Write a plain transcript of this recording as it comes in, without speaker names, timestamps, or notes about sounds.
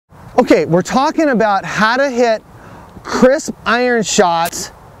Okay, we're talking about how to hit crisp iron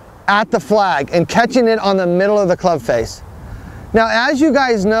shots at the flag and catching it on the middle of the club face. Now, as you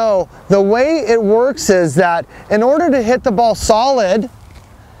guys know, the way it works is that in order to hit the ball solid,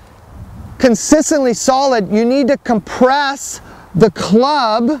 consistently solid, you need to compress the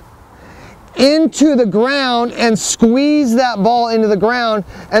club into the ground and squeeze that ball into the ground,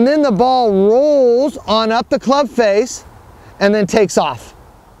 and then the ball rolls on up the club face and then takes off.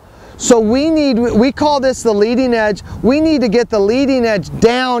 So we call this the leading edge. We need to get the leading edge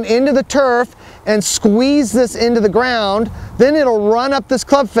down into the turf and squeeze this into the ground. Then it'll run up this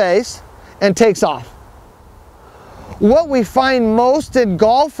club face and takes off. What we find most in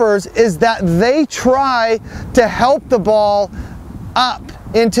golfers is that they try to help the ball up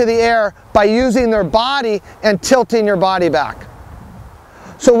into the air by using their body and tilting your body back.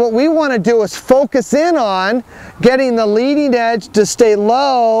 So what we want to do is focus in on getting the leading edge to stay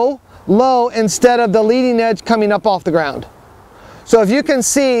low instead of the leading edge coming up off the ground. So if you can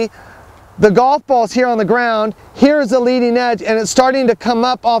see, the golf ball's here on the ground, here's the leading edge, and it's starting to come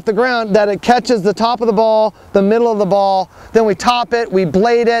up off the ground, that it catches the top of the ball, the middle of the ball, then we top it, we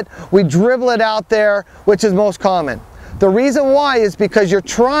blade it, we dribble it out there, which is most common. The reason why is because you're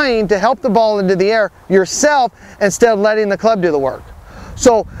trying to help the ball into the air yourself instead of letting the club do the work.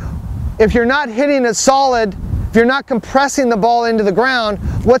 So if you're not hitting it solid, if you're not compressing the ball into the ground,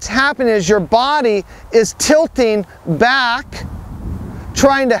 what's happening is your body is tilting back,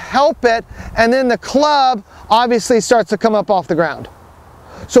 trying to help it, and then the club obviously starts to come up off the ground.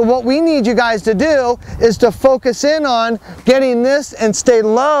 So what we need you guys to do is to focus in on getting this and stay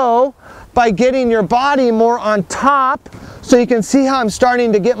low by getting your body more on top. So you can see how I'm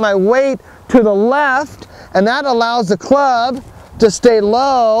starting to get my weight to the left, and that allows the club to stay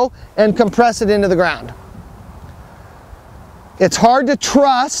low and compress it into the ground. It's hard to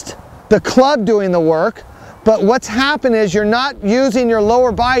trust the club doing the work, but what's happened is you're not using your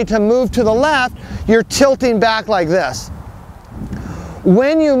lower body to move to the left, you're tilting back like this.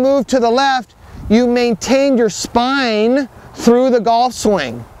 When you move to the left, you maintain your spine through the golf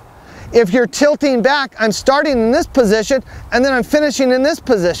swing. If you're tilting back, I'm starting in this position and then I'm finishing in this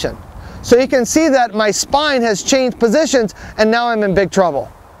position. So you can see that my spine has changed positions and now I'm in big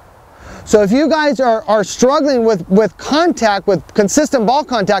trouble. So if you guys are struggling with contact, with consistent ball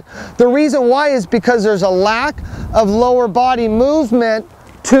contact, the reason why is because there's a lack of lower body movement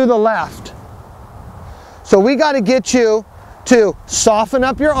to the left. So we got to get you to soften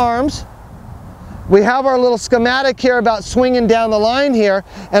up your arms. We have our little schematic here about swinging down the line here,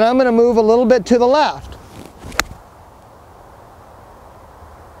 and I'm going to move a little bit to the left.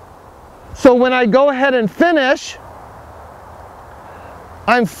 So when I go ahead and finish,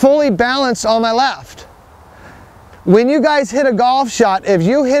 I'm fully balanced on my left. When you guys hit a golf shot, if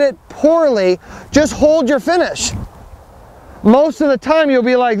you hit it poorly, just hold your finish. Most of the time you'll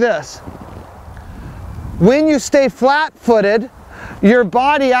be like this. When you stay flat-footed, your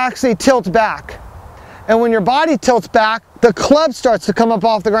body actually tilts back. And when your body tilts back, the club starts to come up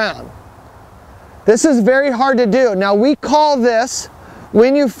off the ground. This is very hard to do. Now we call this,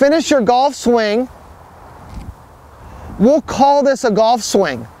 when you finish your golf swing, we'll call this a golf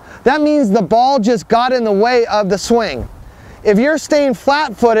swing. That means the ball just got in the way of the swing. If you're staying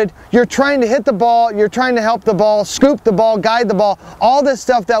flat-footed, you're trying to hit the ball, you're trying to help the ball, scoop the ball, guide the ball, all this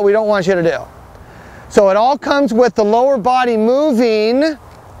stuff that we don't want you to do. So it all comes with the lower body moving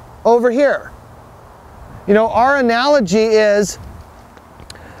over here. You know, our analogy is,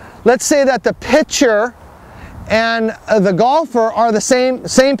 let's say that the pitcher and the golfer are the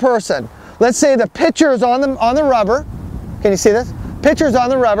same person. Let's say the pitcher is on the rubber. Can you see this? Pitcher's on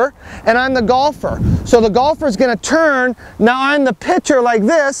the rubber, and I'm the golfer. So the golfer's gonna turn, now I'm the pitcher like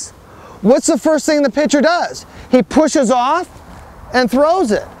this. What's the first thing the pitcher does? He pushes off and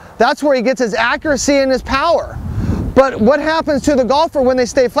throws it. That's where he gets his accuracy and his power. But what happens to the golfer when they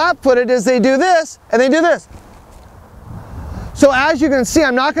stay flat-footed is they do this, and they do this. So as you can see,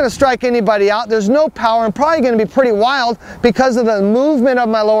 I'm not gonna strike anybody out. There's no power. I'm probably gonna be pretty wild because of the movement of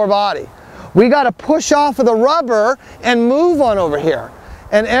my lower body. We got to push off of the rubber and move on over here.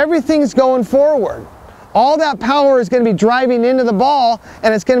 And everything's going forward. All that power is going to be driving into the ball,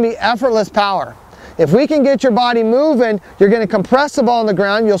 and it's going to be effortless power. If we can get your body moving, you're going to compress the ball on the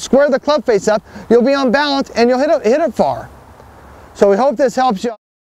ground, you'll square the club face up, you'll be on balance, and you'll hit it far. So we hope this helps you.